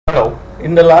Hello,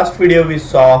 in the last video we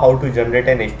saw how to generate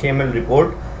an HTML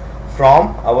report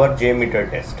from our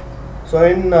JMeter test. So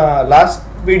in last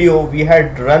video we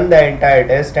had run the entire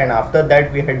test, and after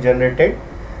that we had generated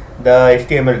the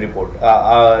HTML report.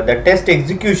 The test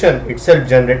execution itself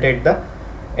generated the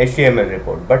HTML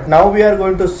report, but now we are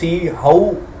going to see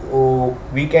how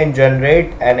we can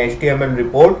generate an HTML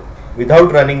report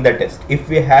without running the test. If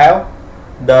we have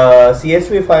the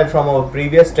CSV file from our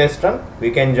previous test run, we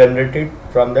can generate it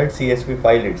from that CSV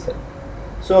file itself.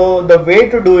 So the way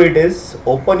to do it is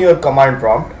open your command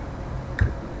prompt.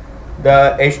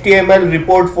 The HTML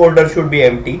report folder should be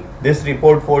empty. This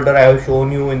report folder I have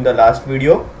shown you in the last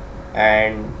video,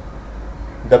 and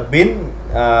the bin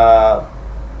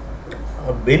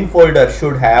folder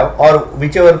should have, or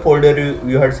whichever folder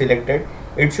you had selected,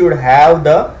 it should have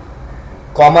the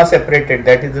comma separated,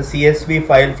 that is the CSV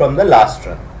file from the last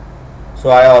run. So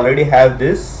I already have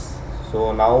this.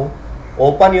 So now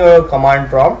open your command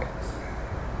prompt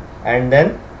and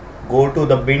then go to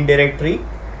the bin directory,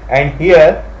 and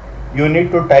here you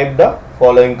need to type the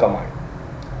following command.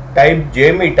 Type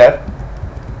jmeter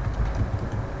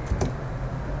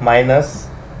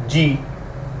 -g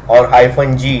or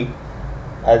 -g,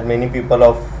 as many people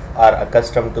are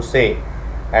accustomed to say,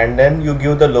 and then you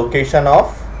give the location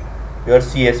of your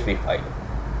CSV file.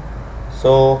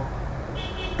 So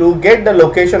to get the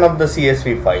location of the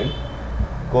CSV file,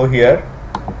 go here,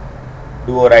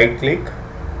 do a right click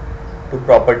to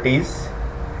properties,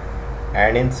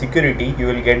 and in security you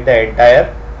will get the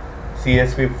entire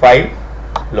CSV file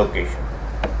location.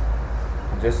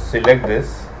 Just select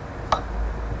this,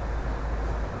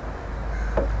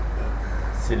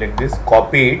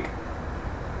 copy it,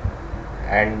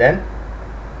 and then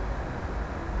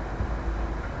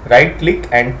right click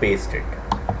and paste it.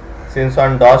 Since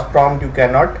on DOS prompt you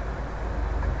cannot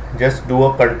just do a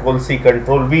Ctrl+C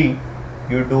Ctrl+V,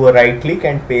 you do a right click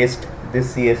and paste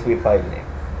this CSV file name.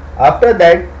 After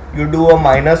that you do a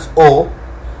 -O,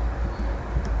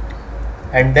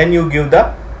 and then you give the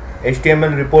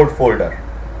HTML report folder.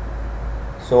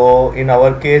 So in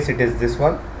our case it is this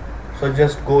one. So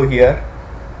just go here,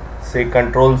 say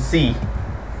Ctrl+C,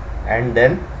 and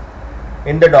then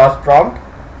in the DOS prompt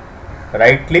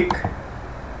right click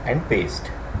and paste.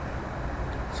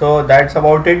 So that's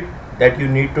about it that you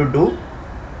need to do.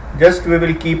 Just we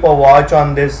will keep a watch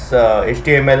on this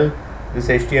HTML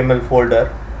folder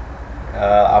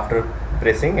after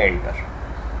pressing enter.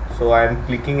 So I am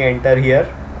clicking enter here,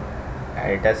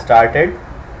 and it has started.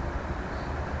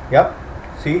 Yep,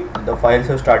 see, the files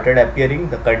have started appearing,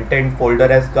 the content folder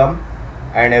has come,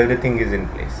 and everything is in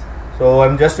place. So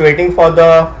I'm just waiting for the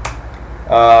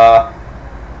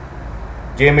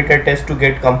JMeter test to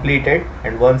get completed,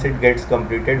 and once it gets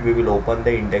completed we will open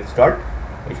the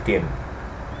index.html.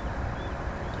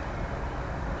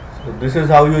 So this is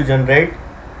how you generate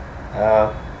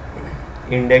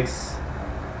index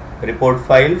report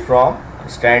file from a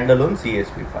standalone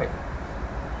CSV file.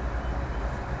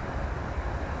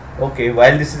 Okay,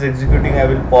 while this is executing I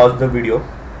will pause the video.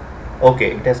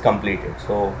 Okay, it has completed,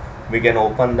 so we can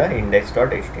open the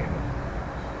index.html.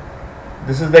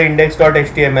 This is the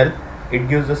index.html. It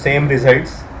gives the same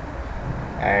results,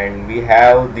 and we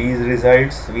have these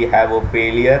results. We have a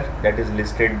failure that is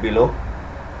listed below,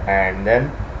 and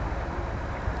then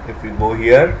if we go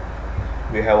here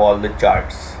we have all the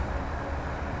charts,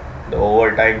 the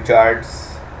overtime charts.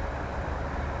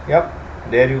 Yep,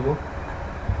 there you go,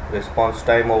 response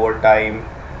time, overtime,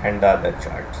 and the other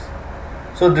charts.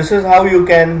 So this is how you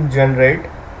can generate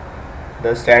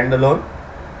the standalone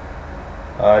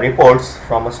reports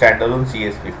from a standalone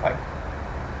CSV file.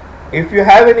 If you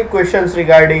have any questions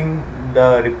regarding the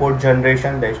report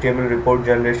generation, the HTML report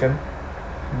generation,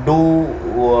 do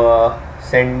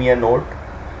send me a note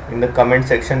in the comment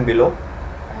section below,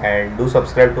 and do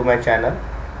subscribe to my channel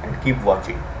and keep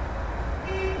watching.